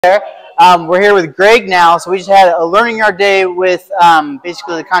there. We're here with Greg now, so we just had a learning yard day with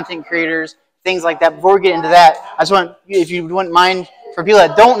basically the content creators, things like that. Before we get into that, I just want, if you wouldn't mind, for people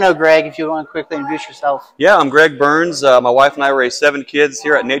that don't know Greg, if you want to quickly introduce yourself. Yeah, I'm Greg Burns. My wife and I raise 7 kids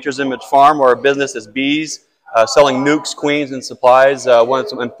here at Nature's Image Farm, where our business is bees, selling nukes, queens, and supplies. One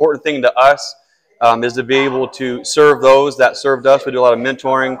important thing to us is to be able to serve those that served us. We do a lot of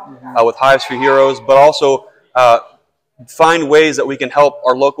mentoring with Hives for Heroes, but also find ways that we can help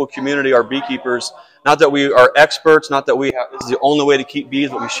our local community, our beekeepers. Not that we are experts, not that this is the only way to keep bees,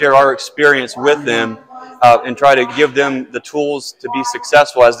 but we share our experience with them and try to give them the tools to be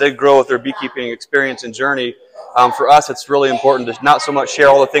successful as they grow with their beekeeping experience and journey. For us, it's really important to not so much share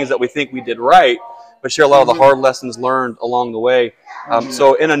all the things that we think we did right, but share a lot of the hard lessons learned along the way.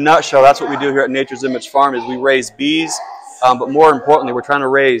 So in a nutshell, that's what we do here at Nature's Image Farm, is we raise bees, but more importantly, we're trying to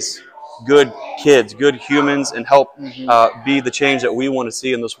raise good kids, good humans, and help be the change that we want to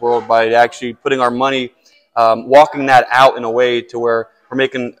see in this world by actually putting our money, walking that out in a way to where we're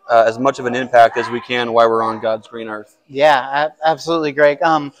making as much of an impact as we can while we're on God's green earth. Yeah, absolutely, Greg.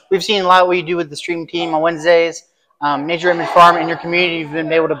 We've seen a lot of what you do with the stream team on Wednesdays. Nature Image Farm in your community, you've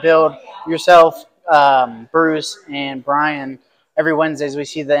been able to build yourself, Bruce, and Brian. Every Wednesdays, we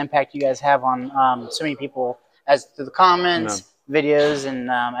see the impact you guys have on so many people, as through the comments, videos, and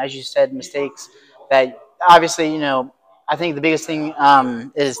as you said, mistakes. That obviously, you know, I think the biggest thing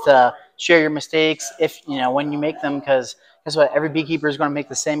is to share your mistakes when you make them, because guess what? Every beekeeper is going to make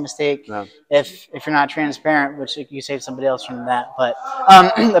the same mistake if you're not transparent, which you save somebody else from that. But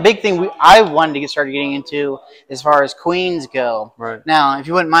a big thing I wanted to get started getting into as far as queens go. Right. Now, if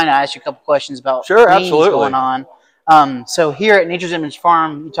you wouldn't mind, I'll ask you a couple questions about queens going on. So here at Nature's Image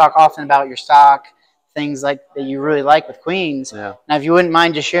Farm, you talk often about your stock, things like that you really like with queens. Yeah. Now, if you wouldn't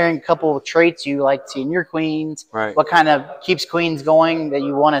mind just sharing a couple of traits you like to see in your queens, what kind of keeps queens going that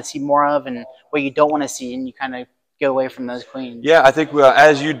you want to see more of, and what you don't want to see, and you kind of go away from those queens. Yeah, I think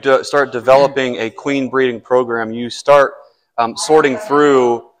as you start developing a queen breeding program, you start sorting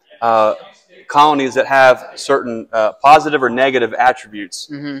through colonies that have certain positive or negative attributes.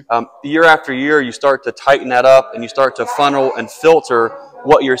 Year after year, you start to tighten that up, and you start to funnel and filter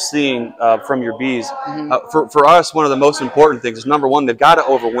what you're seeing from your bees. For us, one of the most important things is, number one, they've got to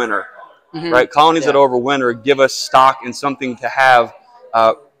overwinter. Right? Colonies that overwinter give us stock and something to have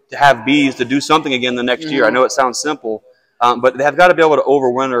bees to do something again the next year. I know it sounds simple, but they have got to be able to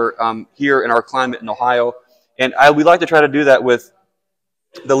overwinter here in our climate in Ohio. And we like to try to do that with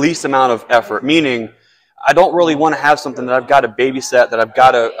the least amount of effort, meaning I don't really want to have something that I've got to babysit, that I've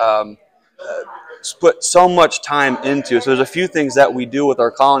got to put so much time into. So there's a few things that we do with our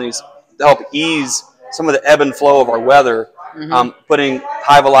colonies to help ease some of the ebb and flow of our weather, putting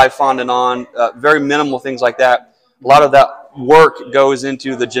Hive Alive fondant on, very minimal things like that. A lot of that work goes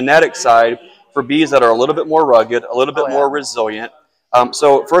into the genetic side for bees that are a little bit more rugged, a little bit more resilient.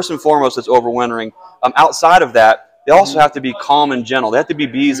 So first and foremost, it's overwintering. Outside of that, they also have to be calm and gentle. They have to be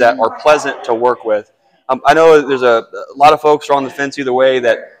bees that are pleasant to work with. I know there's a lot of folks are on the fence either way,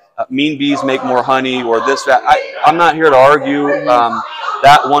 that mean bees make more honey or this, that. I'm not here to argue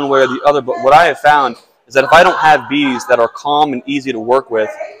that one way or the other, but what I have found is that if I don't have bees that are calm and easy to work with,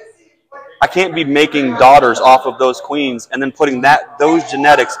 I can't be making daughters off of those queens and then putting those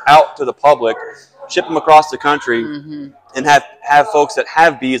genetics out to the public, ship them across the country, and have folks that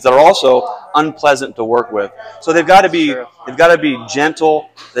have bees that are also unpleasant to work with. So they've got to be gentle.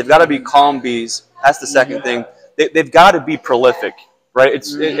 They've got to be calm bees. That's the second thing. They've got to be prolific, right?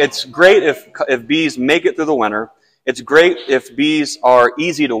 It's great if bees make it through the winter. It's great if bees are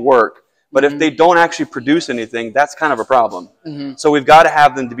easy to work. But if they don't actually produce anything, that's kind of a problem. So we've got to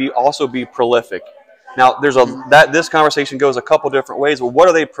have them to also be prolific. Now, there's this conversation goes a couple different ways. Well, what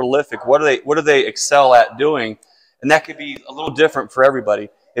are they prolific? What do they excel at doing? And that could be a little different for everybody.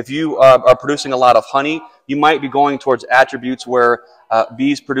 If you are producing a lot of honey, you might be going towards attributes where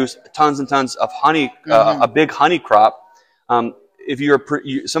bees produce tons and tons of honey, a big honey crop.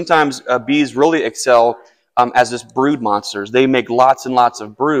 Sometimes bees really excel as just brood monsters. They make lots and lots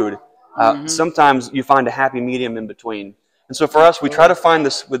of brood. Sometimes you find a happy medium in between. And so for us, we try to find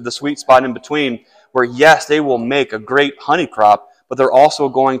this with the sweet spot in between, where yes, they will make a great honey crop, but they're also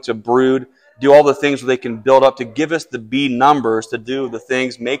going to brood, do all the things where they can build up to give us the bee numbers to do the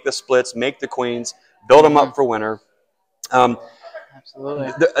things, make the splits, make the queens, build them up for winter.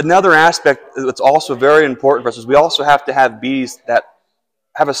 Absolutely. Another aspect that's also very important for us is we also have to have bees that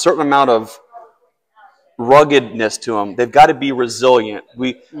have a certain amount of ruggedness to them. They've got to be resilient.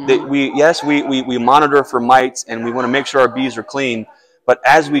 We monitor for mites, and we want to make sure our bees are clean. But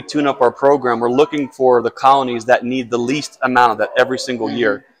as we tune up our program, we're looking for the colonies that need the least amount of that every single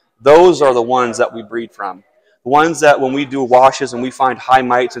year. those are the ones that we breed from. The ones that when we do washes and we find high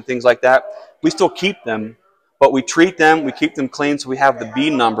mites and things like that, we still keep them, but we treat them, we keep them clean so we have the bee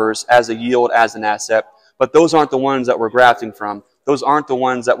numbers as a yield, as an asset. But those aren't the ones that we're grafting from. Those aren't the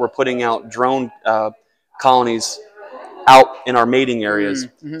ones that we're putting out drone colonies out in our mating areas.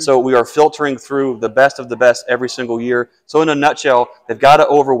 So we are filtering through the best of the best every single year. So in a nutshell, they've got to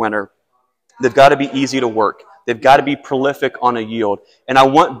overwinter. They've got to be easy to work. They've got to be prolific on a yield. And I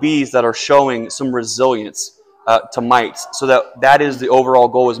want bees that are showing some resilience to mites. So that is the overall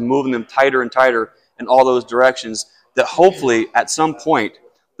goal, is moving them tighter and tighter in all those directions, that hopefully at some point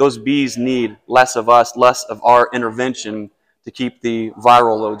those bees need less of us, less of our intervention to keep the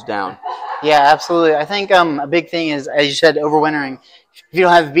viral loads down. Yeah, absolutely. I think a big thing is, as you said, overwintering. If you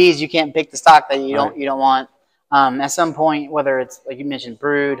don't have bees, you can't pick the stock that you don't want. At some point, whether it's like you mentioned,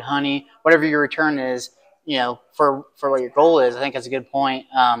 brood, honey, whatever your return is, you know, for what your goal is, I think that's a good point.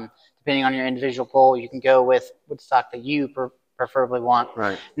 Depending on your individual goal, you can go with stock that you preferably want.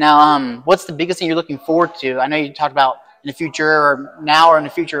 Right. Now, what's the biggest thing you're looking forward to? I know you talked about in the future, or now, or in the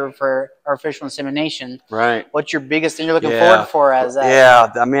future for artificial insemination. Right. What's your biggest thing you're looking forward for as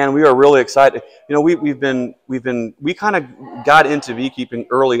that? Yeah, man, we are really excited. You know, we kind of got into beekeeping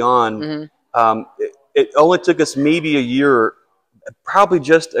early on. It only took us maybe a year, probably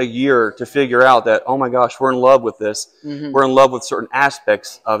just a year, to figure out that, oh my gosh, we're in love with this. We're in love with certain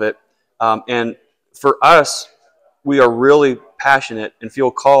aspects of it. And for us, we are really passionate and feel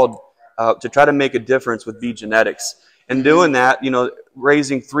called to try to make a difference with bee genetics. And doing that, you know,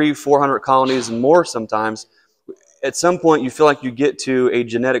 raising 300-400 colonies and more sometimes, at some point you feel like you get to a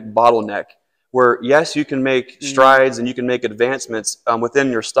genetic bottleneck where, yes, you can make strides and you can make advancements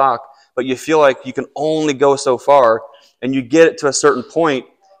within your stock, but you feel like you can only go so far, and you get it to a certain point,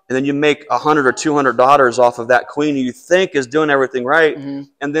 and then you make 100 or 200 daughters off of that queen who you think is doing everything right,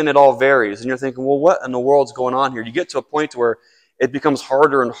 and then it all varies. And you're thinking, well, what in the world's going on here? You get to a point where it becomes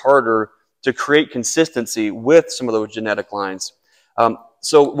harder and harder to create consistency with some of those genetic lines.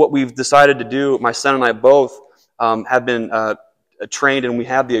 So what we've decided to do, my son and I both have been trained, and we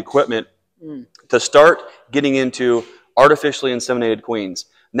have the equipment to start getting into artificially inseminated queens.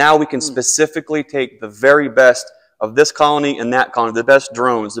 Now we can specifically take the very best of this colony and that colony, the best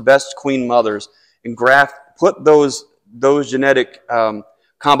drones, the best queen mothers, and put those genetic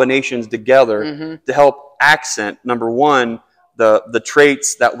combinations together to help accent, number one, the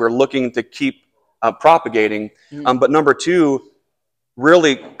traits that we're looking to keep propagating, but number two,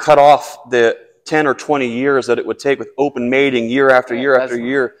 really cut off the 10 or 20 years that it would take with open mating year after year after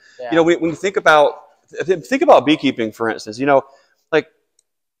year. You know, when you think about beekeeping, for instance, you know, like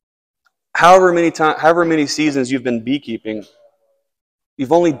however many seasons you've been beekeeping,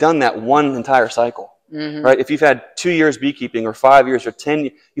 you've only done that one entire cycle, right? If you've had 2 years beekeeping, or 5 years, or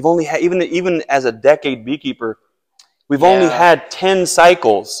 10, you've only had, even as a decade beekeeper, we've only had 10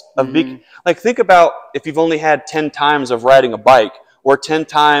 cycles of beekeeping. Like, think about if you've only had 10 times of riding a bike, or 10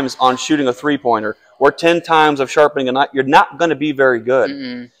 times on shooting a three-pointer, or 10 times of sharpening a knife. You're not going to be very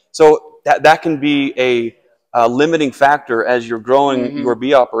good. So that can be a limiting factor as you're growing your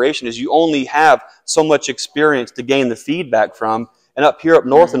bee operation, is you only have so much experience to gain the feedback from. And up here up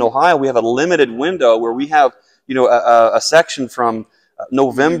north in Ohio, we have a limited window where we have, you know, a section from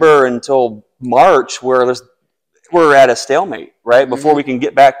November until March where we're at a stalemate, right? Before we can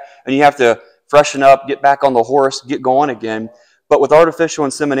get back, and you have to freshen up, get back on the horse, get going again. But with artificial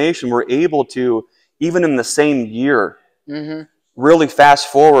insemination, we're able to, even in the same year, really fast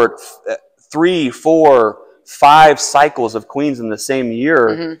forward 3, 4, 5 cycles of queens in the same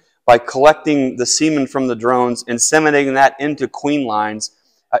year by collecting the semen from the drones, inseminating that into queen lines,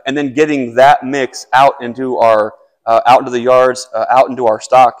 and then getting that mix out into the yards, out into our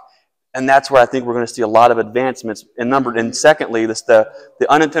stock. And that's where I think we're going to see a lot of advancements in number. And secondly, the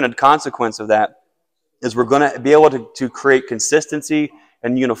unintended consequence of that is we're going to be able to create consistency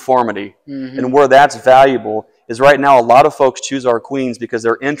and uniformity. And where that's valuable is right now a lot of folks choose our queens because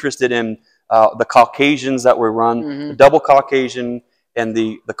they're interested in the Caucasians that we run, the double Caucasian and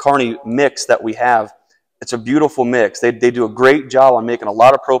the Carney mix that we have. It's a beautiful mix. They do a great job on making a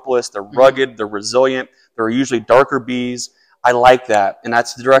lot of propolis. They're rugged, they're resilient, they're usually darker bees. I like that, and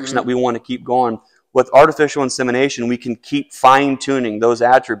that's the direction that we want to keep going. With artificial insemination, we can keep fine-tuning those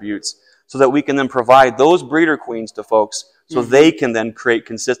attributes so that we can then provide those breeder queens to folks so they can then create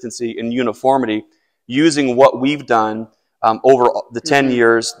consistency and uniformity using what we've done over the 10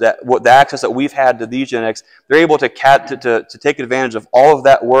 years, the access that we've had to these genetics. They're able to take advantage of all of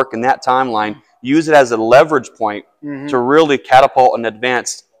that work and that timeline, use it as a leverage point to really catapult and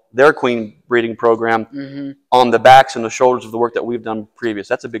advance their queen breeding program on the backs and the shoulders of the work that we've done previous.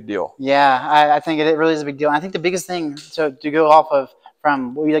 That's a big deal. Yeah, I think it really is a big deal. And I think the biggest thing to go off of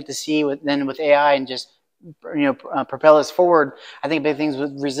from what we like to see with AI and just propel us forward. I think big things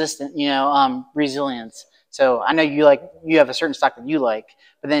with resilience. So I know you have a certain stock that you like,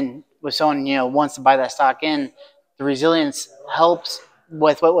 but then with someone wants to buy that stock in, the resilience helps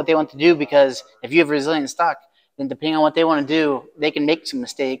with what they want to do, because if you have resilient stock, then depending on what they want to do, they can make some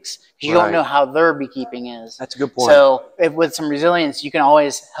mistakes because you don't know how their beekeeping is. That's a good point. So with some resilience, you can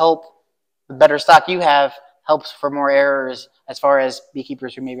always help. The better stock you have helps for more errors as far as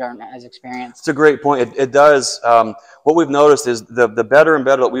beekeepers who maybe aren't as experienced. It's a great point. It does. What we've noticed is the better and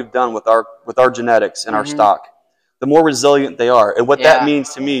better that we've done with our genetics and our stock, the more resilient they are. And what that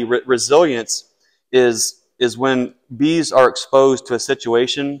means to me, resilience is when bees are exposed to a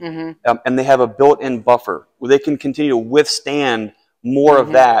situation and they have a built-in buffer where they can continue to withstand more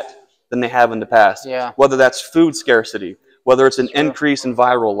of that than they have in the past. Yeah. Whether that's food scarcity, whether it's an increase in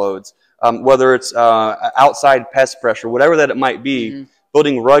viral loads, whether it's outside pest pressure, whatever that it might be,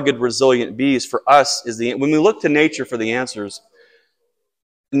 building rugged, resilient bees for us is when we look to nature for the answers.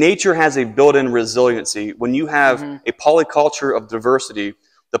 Nature has a built-in resiliency. When you have a polyculture of diversity,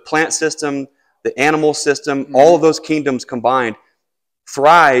 the plant system, the animal system, all of those kingdoms combined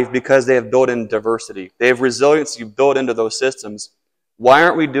thrive because they have built-in diversity. They have resiliency built into those systems. Why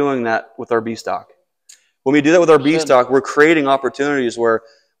aren't we doing that with our bee stock? When we do that with our bee stock, we're creating opportunities where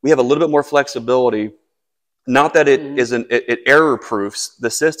we have a little bit more flexibility. Not that it error-proofs the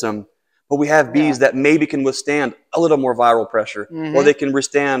system, but we have bees that maybe can withstand a little more viral pressure, or they can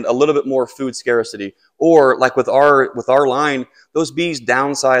withstand a little bit more food scarcity. Or like with our line, those bees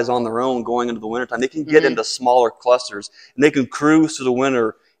downsize on their own going into the wintertime. They can get into smaller clusters, and they can cruise through the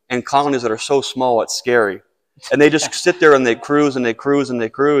winter in colonies that are so small it's scary. And they just sit there and they cruise and they cruise and they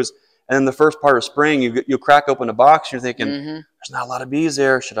cruise. And then the first part of spring, you crack open a box, and you're thinking, there's not a lot of bees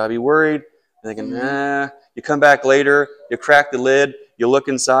there. Should I be worried? You're thinking, nah. You come back later, you crack the lid, you look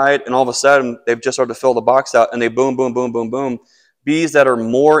inside, and all of a sudden, they've just started to fill the box out, and they boom, boom, boom, boom, boom. Bees that are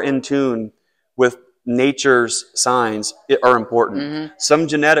more in tune with nature's signs are important. Some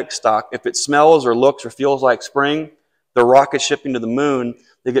genetic stock, if it smells or looks or feels like spring, the rocket shipping to the moon,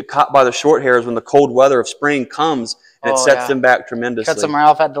 they get caught by the short hairs when the cold weather of spring comes, and it sets them back tremendously. Cuts them right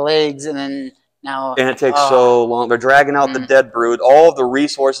off at the legs, and then now... And it takes so long. They're dragging out the dead brood. All of the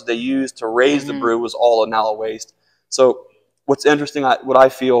resources they used to raise the brood was all now a waste. So what's interesting, what I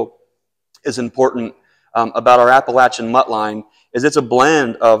feel is important about our Appalachian mutt line is it's a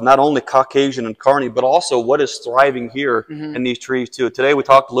blend of not only Caucasian and Carney, but also what is thriving here in these trees too. Today we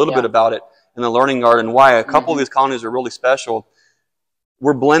talked a little bit about it in the learning yard and why a couple of these colonies are really special.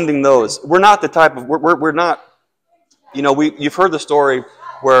 We're blending those. We're not the type of, we're not, you've heard the story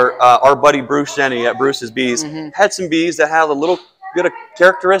where our buddy Bruce Jenny at Bruce's Bees had some bees that had a little bit of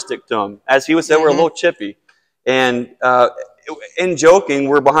characteristic to them. As he would say, we're a little chippy. And in joking,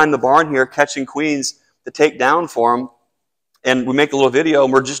 we're behind the barn here catching queens to take down for them. And we make a little video,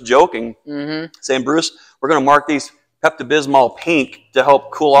 and we're just joking, saying, Bruce, we're going to mark these Pepto-Bismol pink to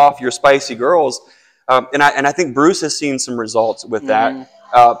help cool off your spicy girls. And I think Bruce has seen some results with that.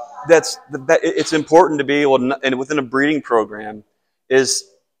 It's important to be able to, and within a breeding program, it's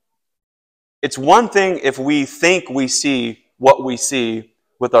one thing if we think we see what we see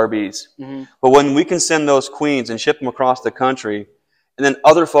with our bees. But when we can send those queens and ship them across the country, and then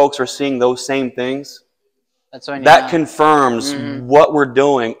other folks are seeing those same things, that confirms what we're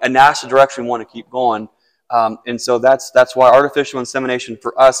doing, and that's the direction we want to keep going. And so that's why artificial insemination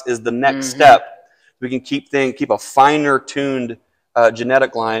for us is the next step. We can keep a finer tuned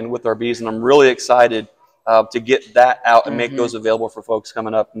genetic line with our bees, and I'm really excited to get that out and make those available for folks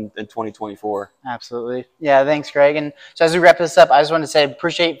coming up in 2024. Absolutely. Yeah, thanks, Greg. And so as we wrap this up, I just want to say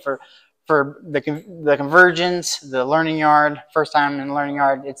appreciate for the convergence, the learning yard, first time in the learning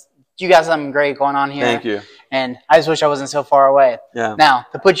yard. You got something great going on here. Thank you. And I just wish I wasn't so far away. Yeah. Now,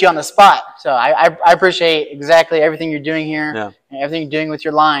 to put you on the spot, so I appreciate exactly everything you're doing here and everything you're doing with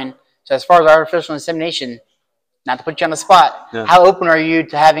your line. So as far as artificial insemination, not to put you on the spot, how open are you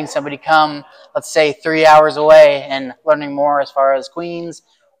to having somebody come, let's say 3 hours away, and learning more as far as queens,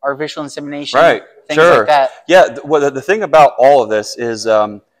 artificial insemination, things like that? Yeah, well, the thing about all of this is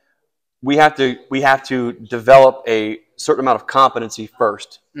we have to develop a certain amount of competency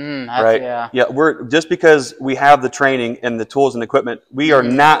first, right? Yeah, we're just because we have the training and the tools and equipment, we are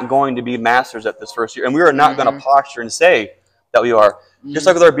not going to be masters at this first year, and we are not going to posture and say that we are. Just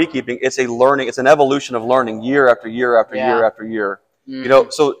like with our beekeeping, it's an evolution of learning year after year after year after year.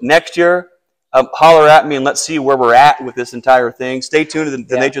 So next year, holler at me and let's see where we're at with this entire thing. Stay tuned to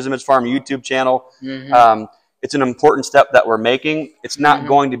the Nature's Image Farm YouTube channel. It's an important step that we're making. It's not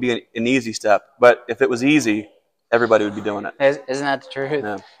going to be an easy step, but if it was easy, everybody would be doing it. Isn't that the truth?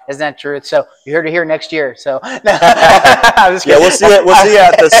 Yeah. Isn't that true? So you heard it here next year. So yeah, we'll see it. We'll see you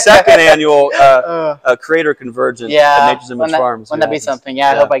at the second annual Creator Convergence at Nature's Image Farms. Wouldn't that be something?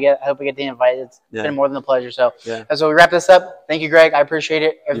 Yeah, I hope I get the invite. It's been more than a pleasure. So as we wrap this up, thank you, Greg. I appreciate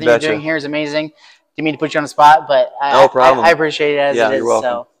it. Everything you're doing here is amazing. Didn't mean to put you on the spot, but no problem. I appreciate it as it is. You're welcome.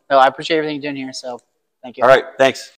 So no, I appreciate everything you're doing here. So thank you. All right, thanks.